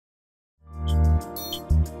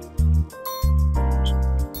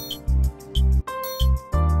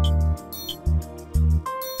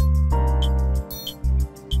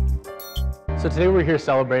So today we're here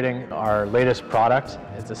celebrating our latest product.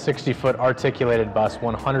 It's a 60-foot articulated bus,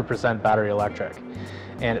 100% battery electric.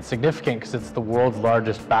 And it's significant because it's the world's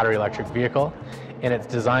largest battery electric vehicle, and it's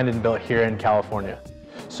designed and built here in California.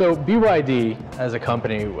 So BYD, as a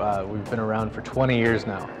company, we've been around for 20 years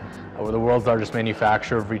now. We're the world's largest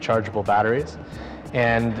manufacturer of rechargeable batteries.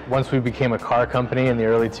 And once we became a car company in the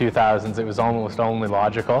early 2000s, it was almost only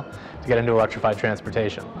logical to get into electrified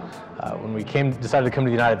transportation. When we decided to come to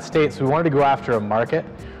the United States, we wanted to go after a market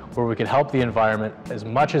where we could help the environment as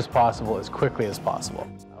much as possible, as quickly as possible.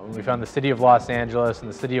 When we found the city of Los Angeles and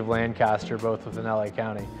the city of Lancaster, both within LA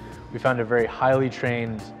County, we found a very highly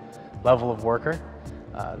trained level of worker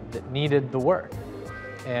that needed the work.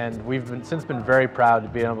 And we've since been very proud to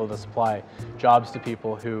be able to supply jobs to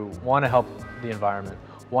people who want to help the environment,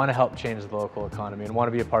 want to help change the local economy, and want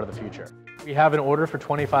to be a part of the future. We have an order for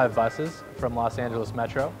 25 buses from Los Angeles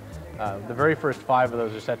Metro. The very first 5 of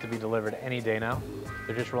those are set to be delivered any day now.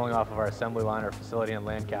 They're just rolling off of our assembly line, our facility in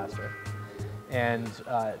Lancaster. And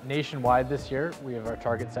nationwide this year, we have our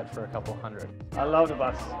target set for a couple hundred. I love the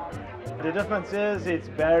bus. The difference is it's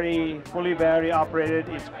fully battery operated,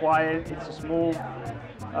 it's quiet, it's smooth,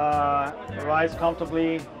 rides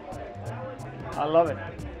comfortably. I love it.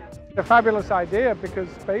 A fabulous idea because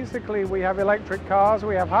basically we have electric cars,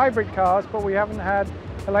 we have hybrid cars, but we haven't had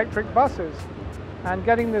electric buses. And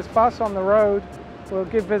getting this bus on the road will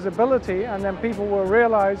give visibility, and then people will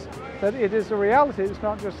realize that it is a reality. It's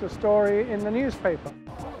not just a story in the newspaper.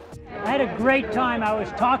 I had a great time. I was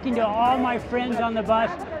talking to all my friends on the bus.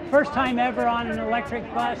 First time ever on an electric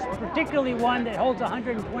bus, particularly one that holds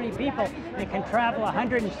 120 people and can travel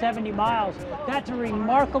 170 miles. That's a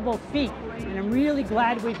remarkable feat, and I'm really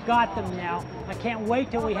glad we've got them now. I can't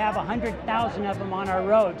wait till we have 100,000 of them on our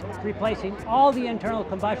roads, replacing all the internal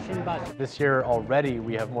combustion buses. This year already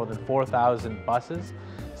we have more than 4,000 buses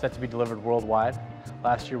set to be delivered worldwide.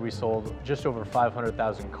 Last year we sold just over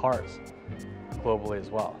 500,000 cars globally as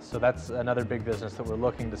well. So that's another big business that we're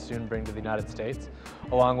looking to soon bring to the United States.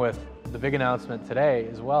 Along with the big announcement today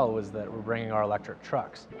as well was that we're bringing our electric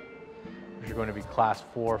trucks, which are going to be class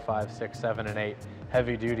 4, 5, 6, 7, and 8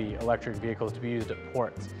 heavy-duty electric vehicles to be used at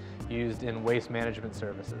ports, used in waste management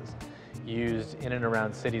services, used in and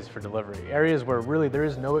around cities for delivery. Areas where really there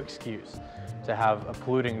is no excuse to have a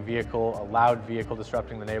polluting vehicle, a loud vehicle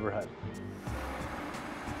disrupting the neighborhood.